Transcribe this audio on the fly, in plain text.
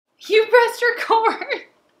You pressed record.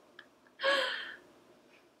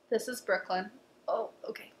 This is Brooklyn. Oh,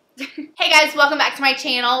 okay. Hey guys, welcome back to my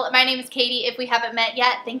channel. My name is Katie. If we haven't met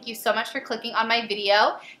yet, thank you so much for clicking on my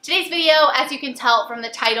video. Today's video, as you can tell from the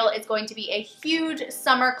title, is going to be a huge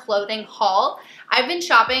summer clothing haul. I've been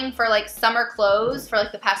shopping for like summer clothes for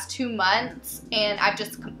like the past 2 months, and I've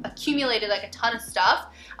just accumulated like a ton of stuff.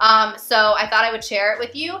 So I thought I would share it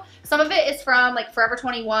with you. Some of it is from like Forever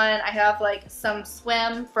 21. I have like some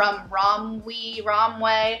swim from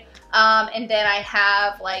ROMWE. And then I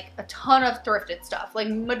have like a ton of thrifted stuff. Like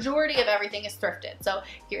majority of everything is thrifted. So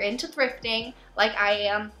if you're into thrifting like I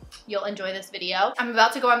am, you'll enjoy this video. I'm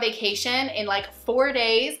about to go on vacation in like 4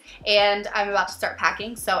 days, and I'm about to start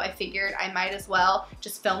packing, so I figured I might as well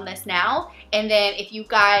just film this now. And then if you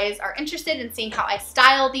guys are interested in seeing how I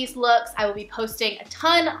style these looks, I will be posting a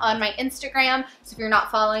ton on my Instagram. So if you're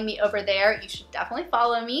not following me over there, you should definitely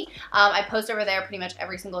follow me. I post over there pretty much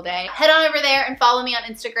every single day. Head on over there and follow me on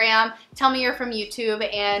Instagram. Tell me you're from YouTube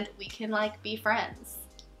and we can like be friends.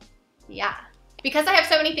 Yeah. Because I have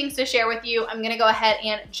so many things to share with you, I'm gonna go ahead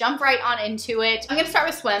and jump right on into it. I'm gonna start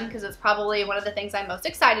with swim because it's probably one of the things I'm most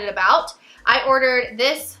excited about. I ordered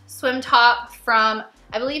this swim top from,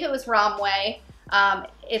 I believe it was ROMWE.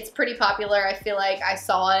 It's pretty popular. I feel like I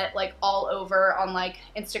saw it like all over on like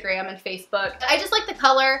Instagram and Facebook. I just like the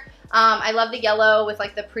color. I love the yellow with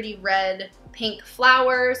like the pretty red pink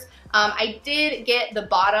flowers. I did get the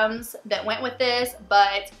bottoms that went with this,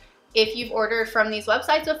 but if you've ordered from these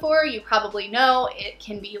websites before, you probably know it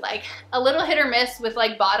can be like a little hit or miss with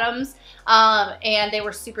like bottoms, and they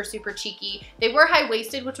were super, super cheeky. They were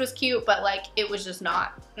high-waisted, which was cute, but like it was just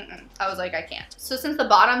not, I was like, I can't. So since the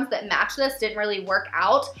bottoms that match this didn't really work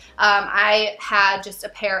out, I had just a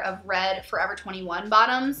pair of red Forever 21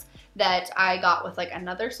 bottoms that I got with like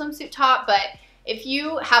another swimsuit top. But if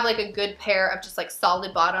you have like a good pair of just like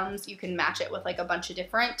solid bottoms, you can match it with like a bunch of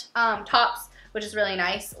different tops, which is really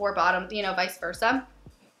nice, or bottom, you know, vice versa.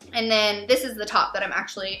 And then this is the top that I'm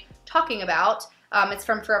actually talking about. It's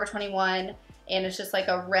from Forever 21, and it's just like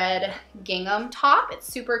a red gingham top. It's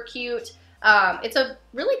super cute. It's a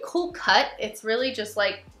really cool cut. It's really just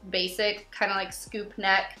like basic, kind of like scoop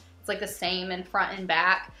neck. It's like the same in front and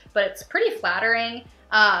back, but it's pretty flattering.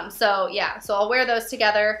 So yeah, so I'll wear those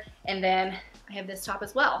together, and then I have this top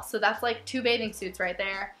as well. So that's like 2 bathing suits right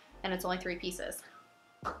there, and it's only 3 pieces.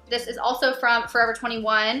 This is also from Forever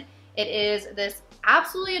 21. It is this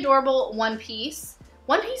absolutely adorable one piece.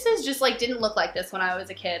 One pieces just like didn't look like this when I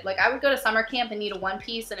was a kid. Like I would go to summer camp and need a one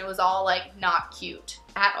piece, and it was all like not cute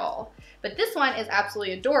at all. But this one is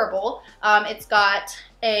absolutely adorable. It's got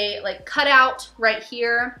a like cutout right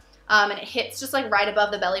here, and it hits just like right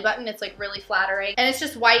above the belly button. It's like really flattering, and it's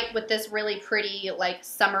just white with this really pretty like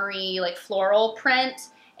summery like floral print.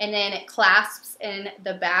 And then it clasps in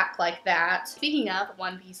the back like that. Speaking of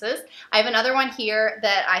one pieces, I have another one here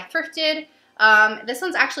that I thrifted. This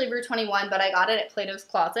one's actually Rue 21, but I got it at Plato's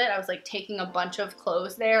Closet. I was like taking a bunch of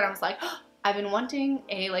clothes there, and I was like, oh, I've been wanting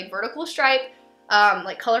a like vertical stripe,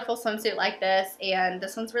 like colorful swimsuit like this, and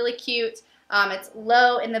this one's really cute. It's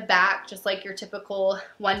low in the back, just like your typical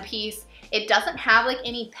one piece. It doesn't have like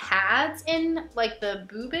any pads in like the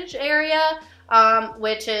boobage area,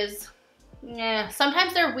 which is, yeah,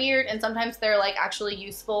 sometimes they're weird and sometimes they're like actually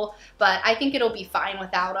useful, but I think it'll be fine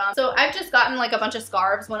without them. So I've just gotten like a bunch of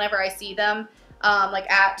scarves whenever I see them, like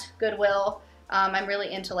at Goodwill. I'm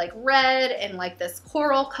really into like red and like this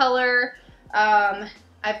coral color.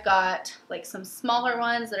 I've got like some smaller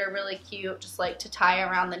ones that are really cute, just like to tie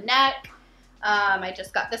around the neck. I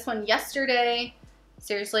just got this one yesterday.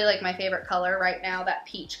 Seriously, like my favorite color right now, that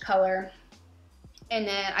peach color. And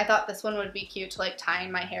then I thought this one would be cute to like tie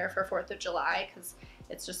in my hair for 4th of July because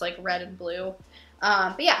it's just like red and blue.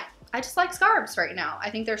 But yeah, I just like scarves right now. I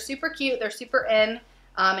think they're super cute. They're super in.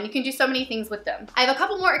 And you can do so many things with them. I have a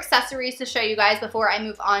couple more accessories to show you guys before I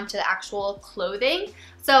move on to the actual clothing.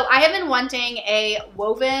 So I have been wanting a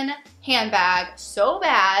woven handbag so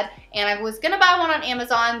bad, and I was gonna buy one on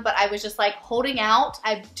Amazon, but I was just like holding out.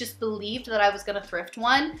 I just believed that I was gonna thrift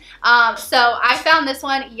one. So I found this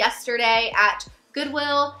one yesterday at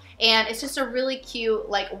Goodwill, and it's just a really cute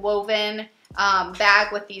like woven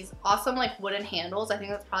bag with these awesome like wooden handles. I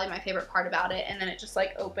think that's probably my favorite part about it. And then it just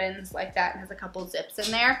like opens like that and has a couple zips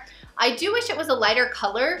in there. I do wish it was a lighter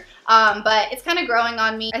color, but it's kind of growing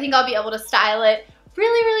on me. I think I'll be able to style it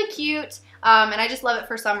really, really cute. And I just love it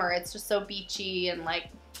for summer. It's just so beachy and like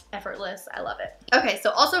effortless. I love it. Okay, so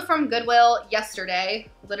also from Goodwill yesterday,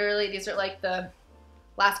 literally these are like the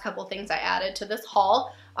last couple things I added to this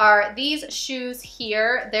haul, are these shoes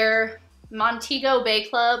here. They're Montego Bay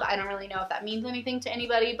Club. I don't really know if that means anything to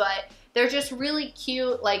anybody, but They're just really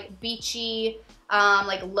cute, like beachy,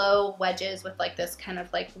 like low wedges with like this kind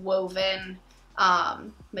of like woven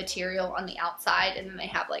material on the outside, and then they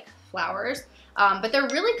have like flowers. But they're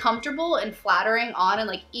really comfortable and flattering on and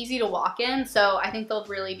like easy to walk in, so I think they'll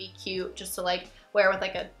really be cute just to like wear with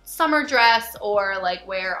like a summer dress or like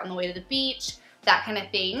wear on the way to the beach, that kind of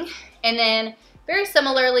thing. And then very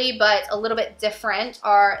similarly but a little bit different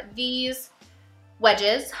are these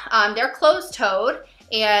wedges. They're closed-toed,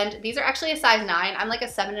 and these are actually a size 9. I'm like a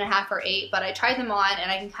 7.5 or 8, but I tried them on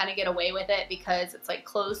and I can kind of get away with it because it's like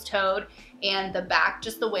closed-toed, and the back,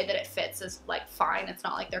 just the way that it fits is like fine. It's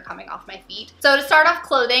not like they're coming off my feet. So to start off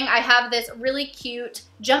clothing, I have this really cute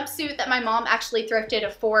jumpsuit that my mom actually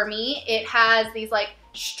thrifted for me. It has these like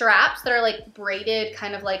straps that are like braided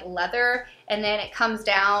kind of like leather, and then it comes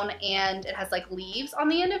down and it has like leaves on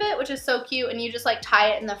the end of it, which is so cute, and you just like tie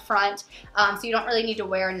it in the front, so you don't really need to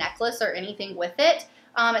wear a necklace or anything with it.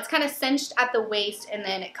 It's kind of cinched at the waist, and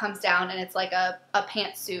then it comes down and it's like a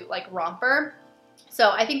pantsuit, like romper.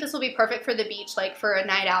 So I think this will be perfect for the beach, like for a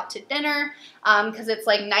night out to dinner, because it's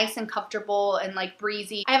like nice and comfortable and like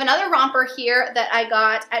breezy. I have another romper here that I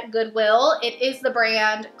got at Goodwill. It is the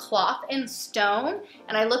brand Cloth and Stone,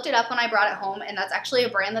 and I looked it up when I brought it home, and that's actually a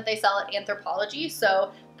brand that they sell at Anthropologie,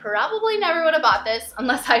 so probably never would have bought this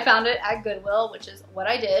unless I found it at Goodwill, which is what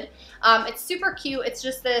I did. It's super cute. It's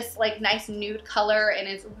just this like nice nude color, and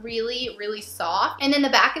it's really, really soft. And then the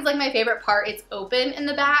back is like my favorite part. It's open in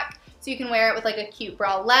the back, so you can wear it with like a cute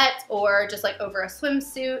bralette or just like over a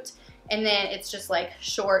swimsuit. And then it's just like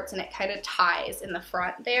shorts, and it kind of ties in the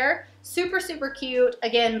front there. Super, super cute.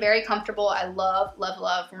 Again, very comfortable. I love, love,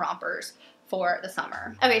 love rompers for the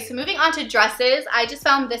summer. Okay, so moving on to dresses. I just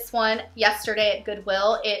found this one yesterday at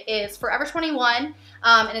Goodwill. It is Forever 21,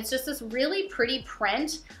 and it's just this really pretty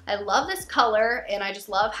print. I love this color, and I just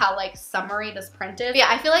love how like summery this print is. Yeah,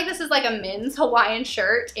 I feel like this is like a men's Hawaiian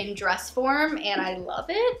shirt in dress form, and I love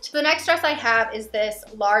it. The next dress I have is this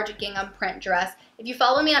large gingham print dress. If you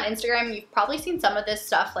follow me on Instagram, you've probably seen some of this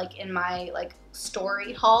stuff like in my like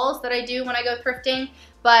story hauls that I do when I go thrifting,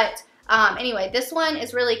 but anyway, this one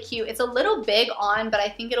is really cute. It's a little big on, but I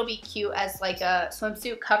think it'll be cute as like a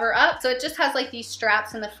swimsuit cover up. So it just has like these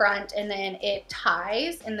straps in the front, and then it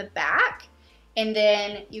ties in the back, and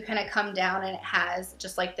then you kind of come down and it has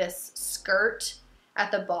just like this skirt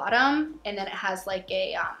at the bottom, and then it has like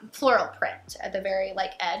a floral print at the very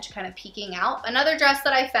like edge kind of peeking out. Another dress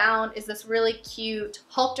that I found is this really cute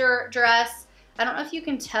halter dress. I don't know if you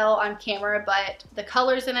can tell on camera, but the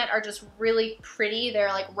colors in it are just really pretty. They're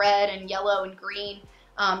like red and yellow and green,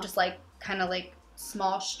 just like kind of like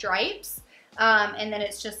small stripes. And then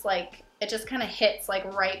it's just like, it just kind of hits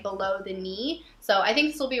like right below the knee. So I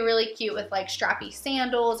think this will be really cute with like strappy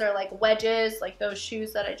sandals or like wedges, like those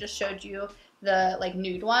shoes that I just showed you, the like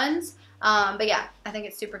nude ones. But yeah, I think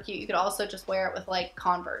it's super cute. You could also just wear it with like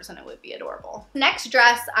Converse and it would be adorable. Next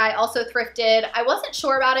dress I also thrifted. I wasn't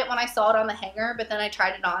sure about it when I saw it on the hanger, but then I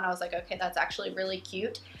tried it on. I was like, okay, that's actually really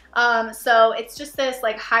cute. So it's just this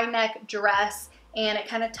like high neck dress, and it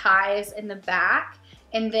kind of ties in the back.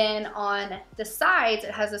 And then on the sides,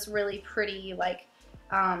 it has this really pretty like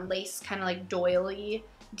lace kind of like doily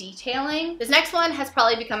detailing. This next one has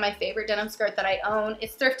probably become my favorite denim skirt that I own.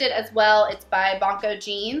 It's thrifted as well. It's by Bonko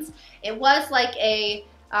Jeans. It was like a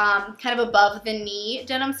kind of above the knee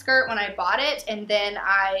denim skirt when I bought it, and then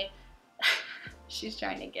she's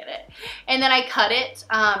trying to get it. And then I cut it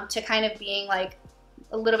to kind of being like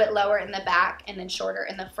a little bit lower in the back and then shorter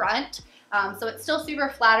in the front. So it's still super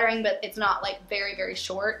flattering, but it's not like very, very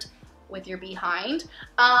short with your behind.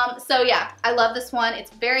 So yeah, I love this one.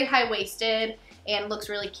 It's very high-waisted and looks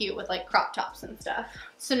really cute with like crop tops and stuff.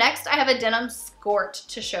 So next I have a denim skirt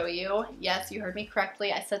to show you. Yes, you heard me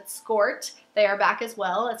correctly. I said skirt. They are back as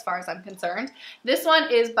well as far as I'm concerned. This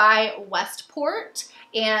one is by Westport,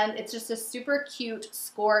 and it's just a super cute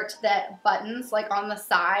skirt that buttons like on the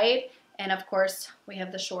side. And of course, we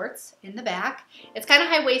have the shorts in the back. It's kind of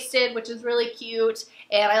high-waisted, which is really cute.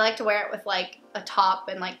 And I like to wear it with like a top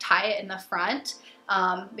and like tie it in the front.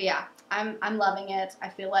 But yeah, I'm loving it. I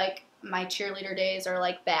feel like my cheerleader days are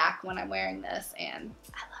like back when I'm wearing this, and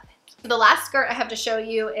I love it. The last skirt I have to show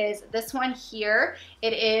you is this one here.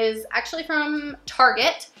 It is actually from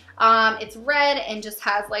Target. It's red and just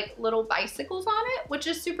has like little bicycles on it, which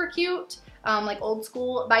is super cute, like old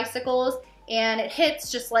school bicycles. And it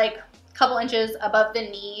hits just like a couple inches above the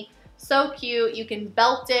knee. So cute. You can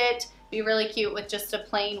belt it. Be really cute with just a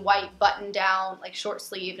plain white button down, like short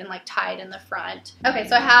sleeved and like tied in the front. Okay,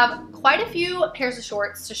 so I have quite a few pairs of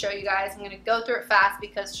shorts to show you guys. I'm gonna go through it fast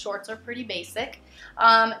because shorts are pretty basic.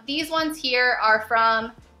 These ones here are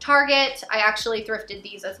from Target. I actually thrifted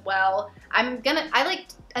these as well. I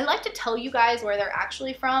like to tell you guys where they're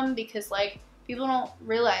actually from because like people don't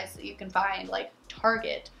realize that you can find like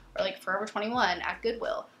Target or like Forever 21 at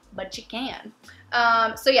Goodwill, but you can.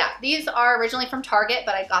 So yeah, these are originally from Target,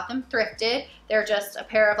 but I got them thrifted. They're just a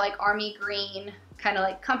pair of like army green kind of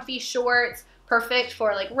like comfy shorts, perfect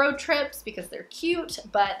for like road trips because they're cute,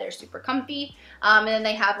 but they're super comfy. And then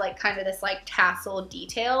they have like kind of this like tassel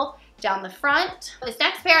detail down the front. This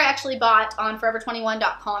next pair I actually bought on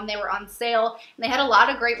forever21.com. They were on sale and they had a lot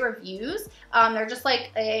of great reviews. They're just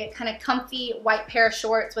like a kind of comfy white pair of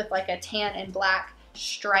shorts with like a tan and black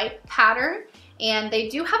stripe pattern. And they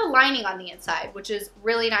do have a lining on the inside, which is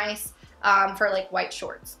really nice for like white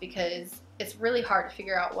shorts because it's really hard to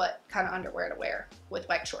figure out what kind of underwear to wear with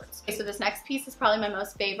white shorts. Okay, so this next piece is probably my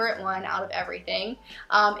most favorite one out of everything.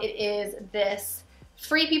 It is this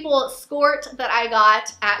Free People skirt that I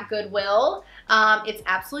got at Goodwill. It's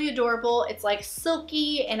absolutely adorable. It's like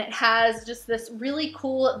silky and it has just this really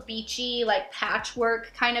cool beachy like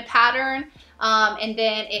patchwork kind of pattern. And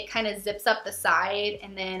then it kind of zips up the side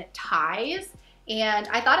and then ties. And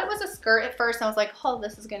I thought it was a skirt at first. I was like, oh,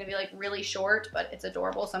 this is going to be like really short, but it's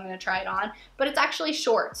adorable, so I'm going to try it on. But it's actually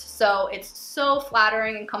shorts, so it's so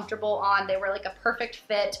flattering and comfortable on. They were like a perfect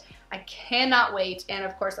fit. I cannot wait, and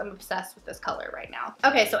of course, I'm obsessed with this color right now.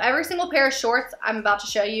 Okay, so every single pair of shorts I'm about to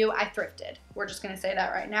show you, I thrifted. We're just going to say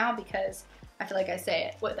that right now because I feel like I say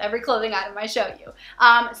it with every clothing item I show you.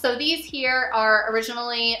 So these here are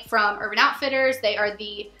originally from Urban Outfitters. They are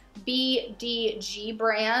the BDG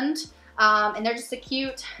brand. And they're just a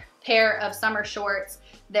cute pair of summer shorts.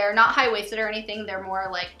 They're not high-waisted or anything. They're more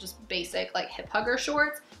like just basic like hip hugger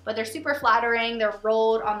shorts, but they're super flattering. They're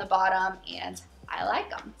rolled on the bottom and I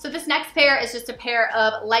like them. So this next pair is just a pair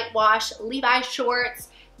of light wash Levi shorts.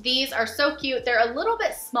 These are so cute. They're a little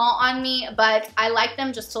bit small on me, but I like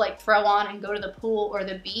them just to like throw on and go to the pool or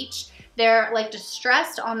the beach. They're like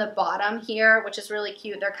distressed on the bottom here, which is really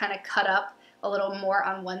cute. They're kind of cut up a little more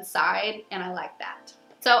on one side and I like that.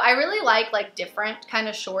 So I really like different kind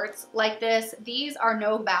of shorts like this. These are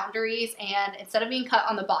no boundaries and instead of being cut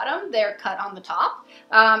on the bottom, they're cut on the top.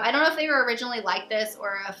 I don't know if they were originally like this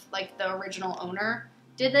or if like the original owner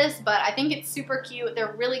did this, but I think it's super cute.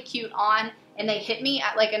 They're really cute on and they hit me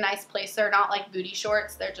at like a nice place. They're not like booty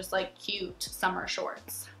shorts. They're just like cute summer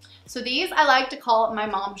shorts. So these I like to call my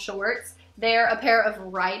mom shorts. They're a pair of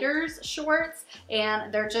Riders shorts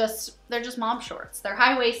and they're just mom shorts. They're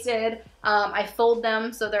high-waisted. I fold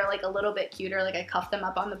them so they're like a little bit cuter, like I cuff them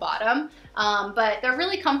up on the bottom. But they're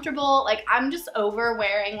really comfortable. Like I'm just over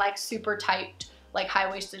wearing like super tight like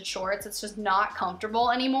high-waisted shorts. It's just not comfortable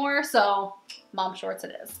anymore, so mom shorts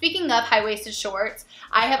it is. Speaking of high-waisted shorts,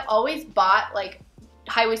 I have always bought like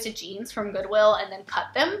high-waisted jeans from Goodwill and then cut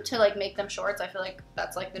them to like make them shorts. I feel like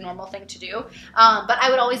that's like the normal thing to do. But I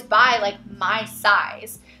would always buy like my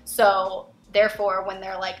size. So therefore when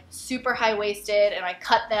they're like super high-waisted and I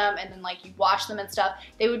cut them and then like you wash them and stuff,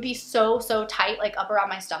 they would be so tight like up around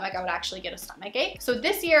my stomach. I would actually get a stomach ache. So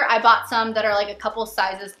this year I bought some that are like a couple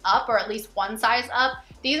sizes up or at least one size up.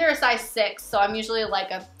 These are a size 6, so I'm usually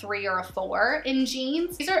like a 3 or a 4 in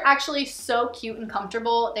jeans. These are actually so cute and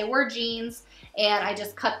comfortable. They were jeans and I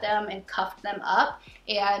just cut them and cuffed them up,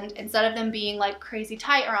 and instead of them being like crazy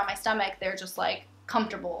tight around my stomach, they're just like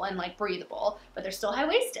comfortable and like breathable, but they're still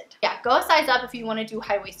high-waisted. Yeah, go a size up if you want to do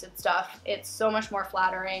high-waisted stuff. It's so much more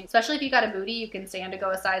flattering, especially if you got a booty. You can stand to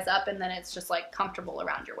go a size up and then it's just like comfortable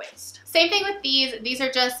around your waist. Same thing with these. These are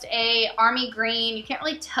just a army green. You can't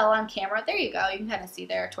really tell on camera. There you go. You can kind of see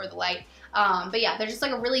there toward the light. But yeah, they're just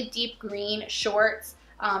like a really deep green shorts.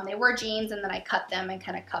 They were jeans and then I cut them and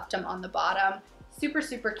kind of cuffed them on the bottom.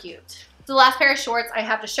 Super cute. So the last pair of shorts I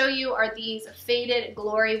have to show you are these faded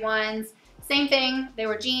glory ones. Same thing, they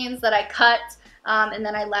were jeans that I cut and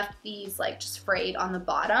then I left these like just frayed on the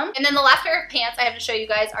bottom. And then the last pair of pants I have to show you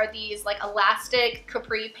guys are these like elastic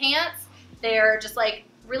capri pants. They're just like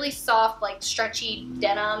really soft, like stretchy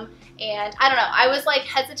denim. And I don't know, I was like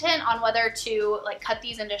hesitant on whether to like cut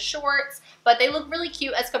these into shorts, but they look really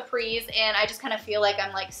cute as capris and I just kind of feel like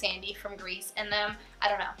I'm like Sandy from Grease in them. I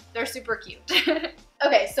don't know, they're super cute.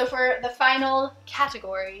 Okay, so for the final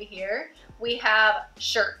category here, we have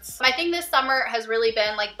shirts. I think this summer has really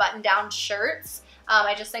been like button-down shirts.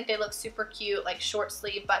 I just think they look super cute, like short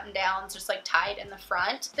sleeve button downs, just like tied in the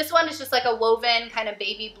front. This one is just like a woven kind of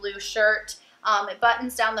baby blue shirt. It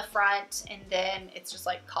buttons down the front and then it's just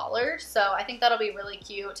like collared. So I think that'll be really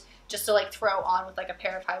cute just to like throw on with like a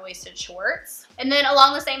pair of high-waisted shorts. And then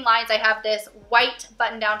along the same lines, I have this white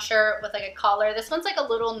button-down shirt with like a collar. This one's like a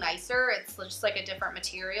little nicer. It's just like a different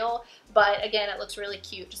material, but again, it looks really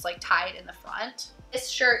cute, just like tied in the front. This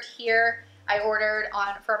shirt here, I ordered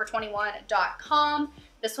on forever21.com.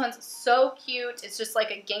 This one's so cute. It's just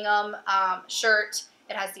like a gingham shirt.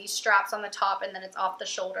 It has these straps on the top and then it's off the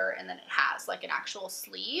shoulder and then it has like an actual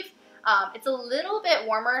sleeve. It's a little bit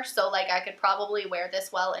warmer, so like I could probably wear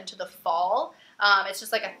this well into the fall. It's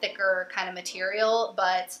just like a thicker kind of material,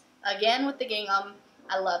 but again with the gingham,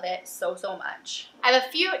 I love it so, so much. I have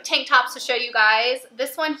a few tank tops to show you guys.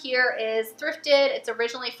 This one here is thrifted. It's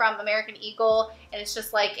originally from American Eagle, and it's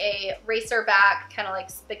just like a racer back, kind of like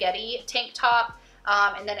spaghetti tank top.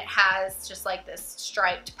 And then it has just like this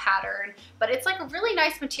striped pattern, but it's like a really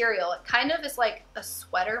nice material. It kind of is like a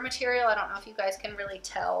sweater material. I don't know if you guys can really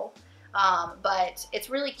tell. But it's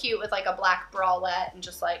really cute with like a black bralette and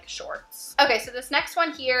just like shorts. Okay, so this next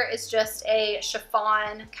one here is just a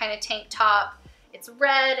chiffon kind of tank top. It's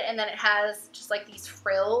red and then it has just like these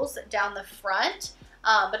frills down the front,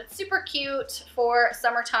 but it's super cute for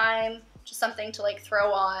summertime, just something to like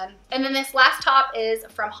throw on. And then this last top is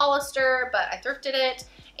from Hollister, but I thrifted it,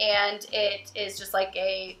 and it is just like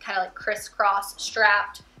a kind of like crisscross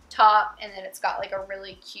strapped top, and then it's got like a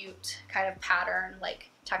really cute kind of pattern, like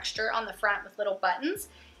texture on the front with little buttons,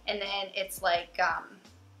 and then it's like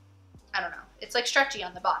I don't know, it's like stretchy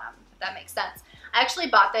on the bottom, if that makes sense. I actually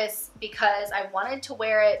bought this because I wanted to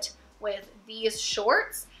wear it with these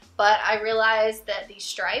shorts, but I realized that these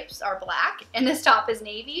stripes are black and this top is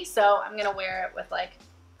navy, so I'm gonna wear it with like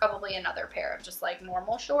probably another pair of just like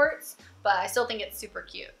normal shorts, but I still think it's super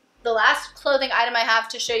cute. The last clothing item I have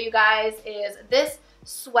to show you guys is this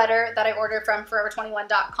sweater that I ordered from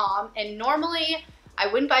forever21.com, and normally I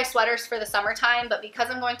wouldn't buy sweaters for the summertime, but because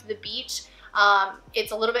I'm going to the beach,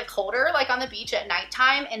 it's a little bit colder like on the beach at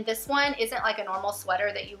nighttime, and this one isn't like a normal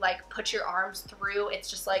sweater that you like put your arms through. It's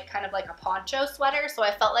just like kind of like a poncho sweater, so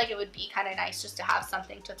I felt like it would be kind of nice just to have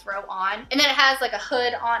something to throw on. And then it has like a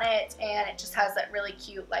hood on it, and it just has that really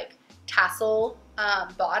cute like tassel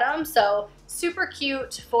bottom, so super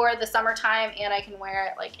cute for the summertime, and I can wear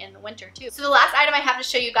it like in the winter too. So the last item I have to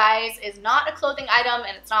show you guys is not a clothing item,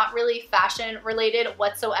 and it's not really fashion related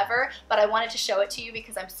whatsoever, but I wanted to show it to you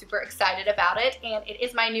because I'm super excited about it, and it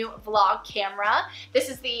is my new vlog camera. This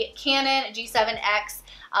is the Canon G7X.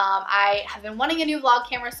 I have been wanting a new vlog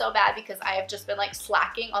camera so bad because I have just been like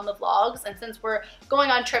slacking on the vlogs, and since we're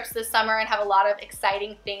going on trips this summer and have a lot of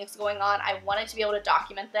exciting things going on, I wanted to be able to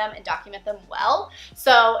document them and document them well.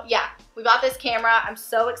 So yeah, we bought this camera. I'm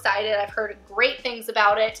so excited. I've heard great things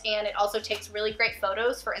about it, and it also takes really great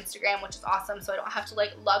photos for Instagram, which is awesome, so I don't have to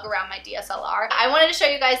like lug around my DSLR. I wanted to show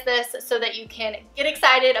you guys this so that you can get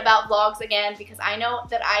excited about vlogs again, because I know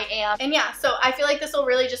that I am. And yeah, so I feel like this will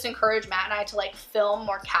really just encourage Matt and I to like film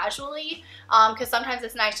more casually, because sometimes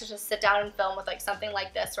it's nice to just sit down and film with like something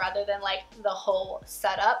like this rather than like the whole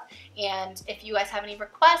setup. And if you guys have any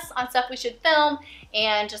requests on stuff we should film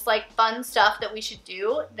and just like fun stuff that we should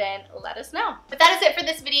do, then let us know. But that is it for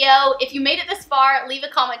this video. If you made it this far, leave a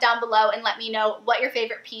comment down below and let me know what your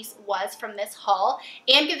favorite piece was from this haul,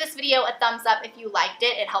 and give this video a thumbs up if you liked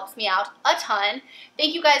it. It helps me out a ton.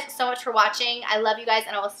 Thank you guys so much for watching. I love you guys,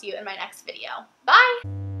 and I will see you in my next video.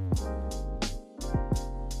 Bye!